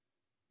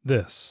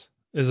This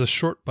is a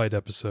short bite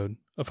episode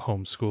of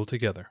Homeschool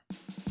Together.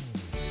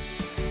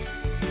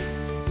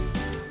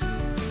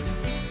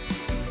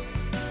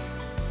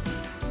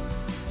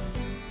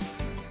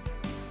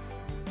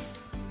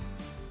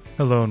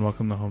 Hello and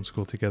welcome to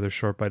Homeschool Together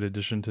Short Bite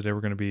Edition. Today we're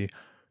going to be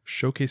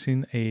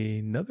showcasing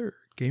another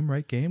Game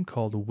Right game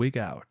called Wig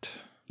Out.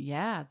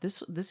 Yeah,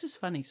 this is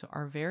funny. So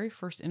our very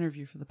first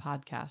interview for the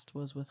podcast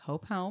was with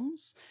Hope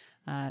Helms.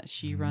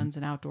 She runs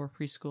an outdoor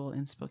preschool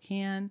in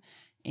Spokane.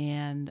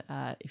 And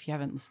if you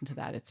haven't listened to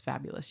that, it's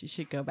fabulous. You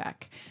should go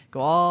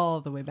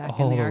all the way back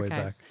in the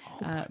archives.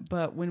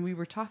 But when we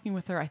were talking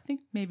with her, I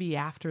think maybe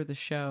after the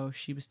show,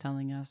 she was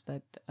telling us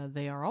that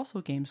they are also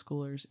game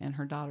schoolers, and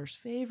her daughter's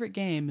favorite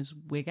game is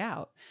Wig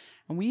Out.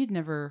 And we had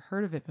never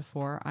heard of it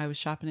before. I was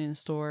shopping in a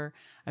store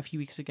a few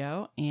weeks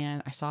ago,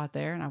 and I saw it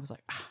there, and I was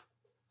like,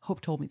 Hope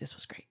told me this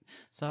was great,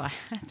 so I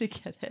had to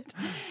get it.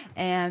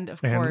 And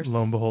of course,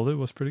 lo and behold, it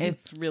was pretty good.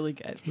 It's really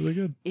good. It's really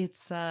good.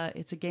 It's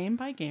a game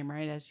by game,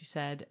 right? As you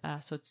said,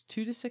 so it's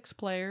 2 to 6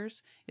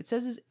 players. It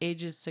says it's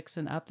ages 6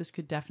 and up. This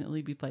could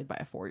definitely be played by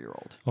a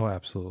 4-year-old. Oh,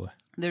 absolutely.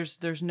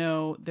 There's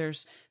no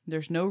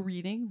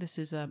reading. This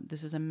is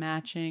a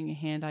matching,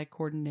 hand-eye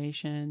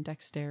coordination,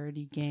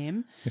 dexterity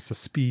game. It's a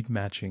speed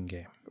matching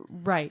game.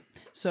 Right.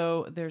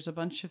 So there's a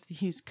bunch of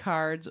these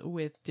cards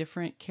with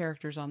different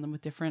characters on them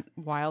with different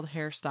wild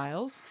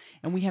hairstyles,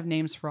 and we have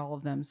names for all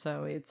of them.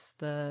 So it's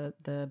the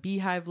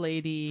beehive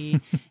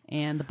lady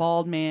and the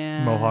bald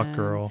man, Mohawk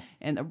girl,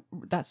 and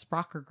that's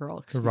rocker girl.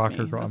 Excuse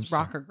rocker me. girl. That's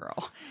rocker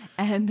girl.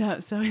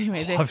 And so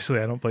anyway, obviously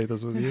I don't play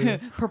this with you.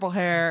 Purple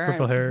hair.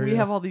 Purple hair. We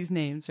have all these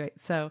names, right?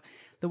 So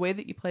the way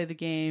that you play the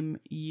game,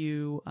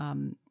 you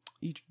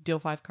deal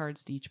 5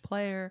 cards to each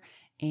player,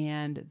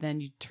 and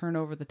then you turn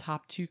over the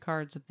top 2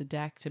 cards of the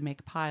deck to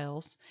make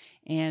piles.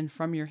 And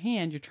from your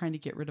hand, you're trying to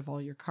get rid of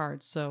all your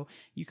cards. So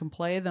you can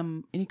play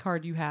them, any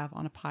card you have,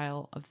 on a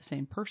pile of the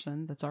same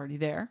person that's already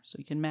there, so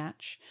you can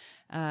match.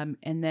 And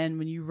then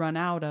when you run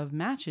out of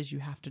matches, you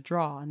have to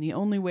draw. And the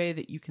only way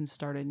that you can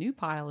start a new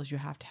pile is you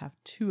have to have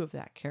 2 of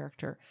that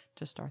character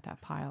to start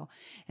that pile.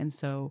 And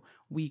so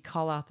we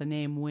call out the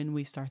name when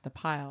we start the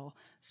pile.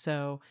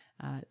 So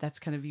that's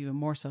kind of even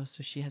more so.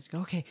 So she has to go,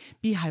 okay,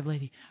 beehive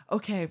lady,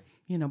 okay,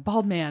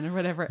 bald man or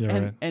whatever. Yeah,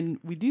 and right. and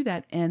we do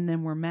that, and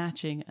then we're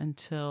matching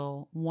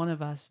until one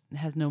of us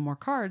has no more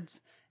cards,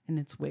 and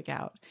it's Wig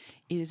Out.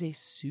 It is a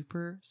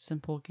super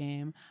simple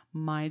game.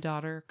 My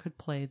daughter could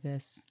play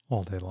this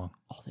all day long.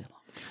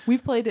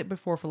 We've played it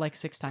before for like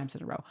 6 times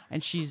in a row,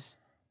 and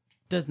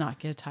does not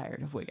get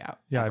tired of Wig Out.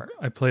 Yeah, ever.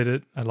 I played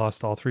it. I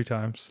lost all 3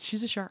 times.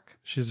 She's a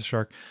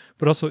shark.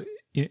 But also,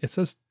 it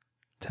says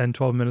 10,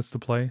 12 minutes to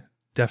play.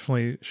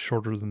 Definitely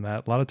shorter than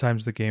that. A lot of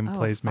times the game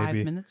plays 5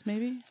 maybe minutes,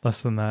 maybe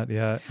less than that.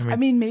 Yeah, I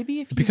mean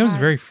maybe if it becomes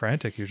very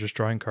frantic. You're just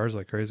drawing cards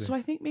like crazy. So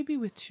I think maybe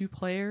with 2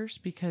 players,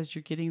 because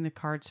you're getting the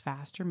cards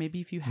faster. Maybe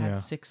if you had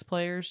 6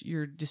 players,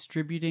 you're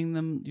distributing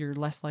them. You're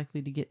less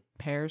likely to get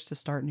pairs to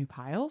start new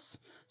piles.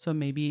 So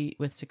maybe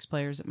with 6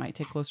 players, it might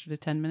take closer to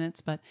 10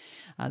 minutes. But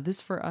this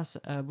for us,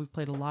 we've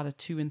played a lot of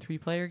 2 and 3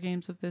 player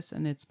games of this,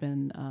 and it's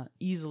been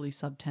easily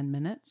sub 10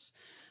 minutes.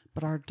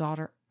 But our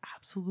daughter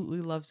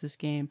absolutely loves this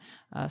game.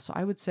 So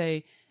I would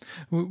say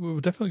we're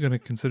definitely going to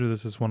consider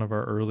this as one of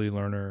our early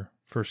learner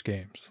first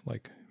games,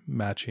 like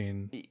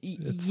matching.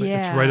 It's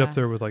right up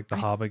there with like the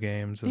Hava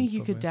games. I think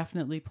you could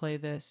definitely play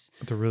this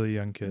with a really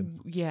young kid.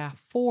 Yeah,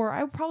 4.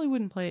 I probably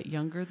wouldn't play it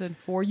younger than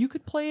 4. You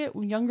could play it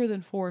younger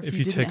than 4 if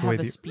you didn't have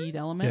a speed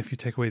element. Yeah, if you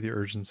take away the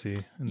urgency.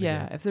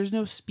 If there's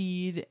no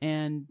speed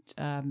and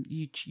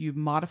you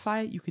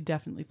modify it, you could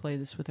definitely play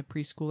this with a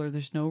preschooler.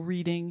 There's no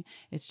reading.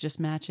 It's just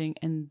matching,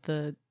 and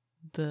the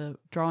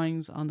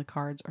drawings on the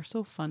cards are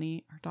so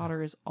funny. Our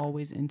daughter is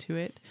always into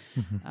it.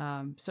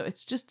 So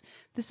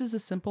this is a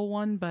simple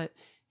one, but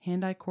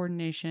hand-eye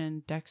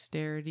coordination,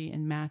 dexterity,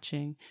 and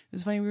matching. It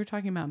was funny, we were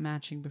talking about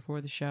matching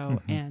before the show,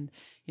 and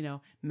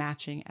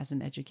matching as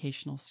an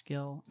educational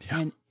skill. Yeah.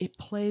 And it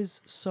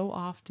plays so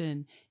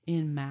often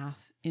in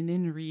math and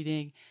in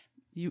reading.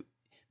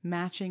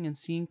 Matching and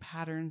seeing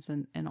patterns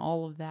and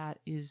all of that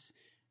is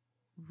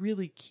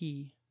really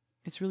key.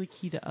 It's really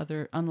key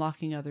to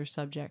unlocking other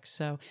subjects.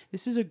 So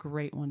this is a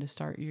great one to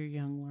start your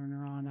young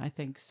learner on, I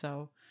think.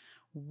 So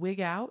Wig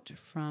Out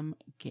from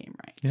Game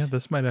Right. Yeah,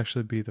 this might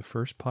actually be the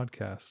first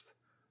podcast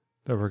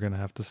that we're going to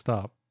have to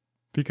stop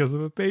because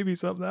of a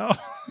baby's up now.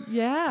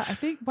 Yeah, I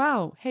think,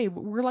 wow. Hey,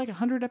 we're like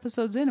 100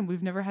 episodes in and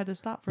we've never had to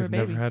stop for a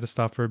baby. We've never had to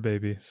stop for a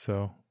baby.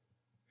 So,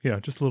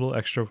 just a little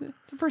extra.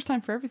 It's the first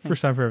time for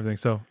everything.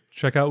 So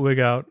check out Wig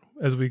Out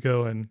as we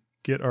go and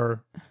get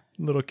our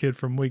little kid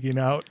from wigging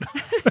out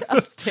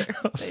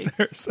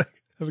upstairs.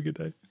 Have a good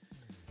day.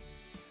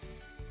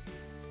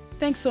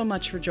 Thanks so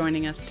much for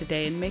joining us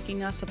today and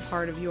making us a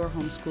part of your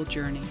homeschool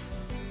journey.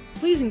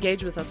 Please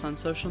engage with us on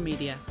social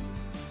media.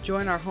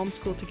 Join our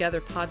Homeschool Together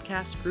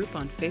podcast group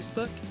on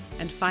Facebook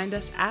and find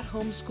us at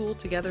Homeschool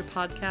Together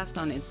Podcast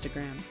on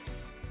Instagram.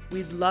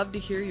 We'd love to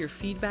hear your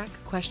feedback,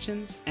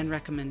 questions, and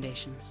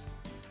recommendations.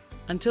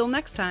 Until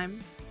next time,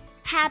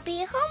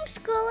 happy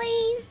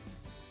homeschooling!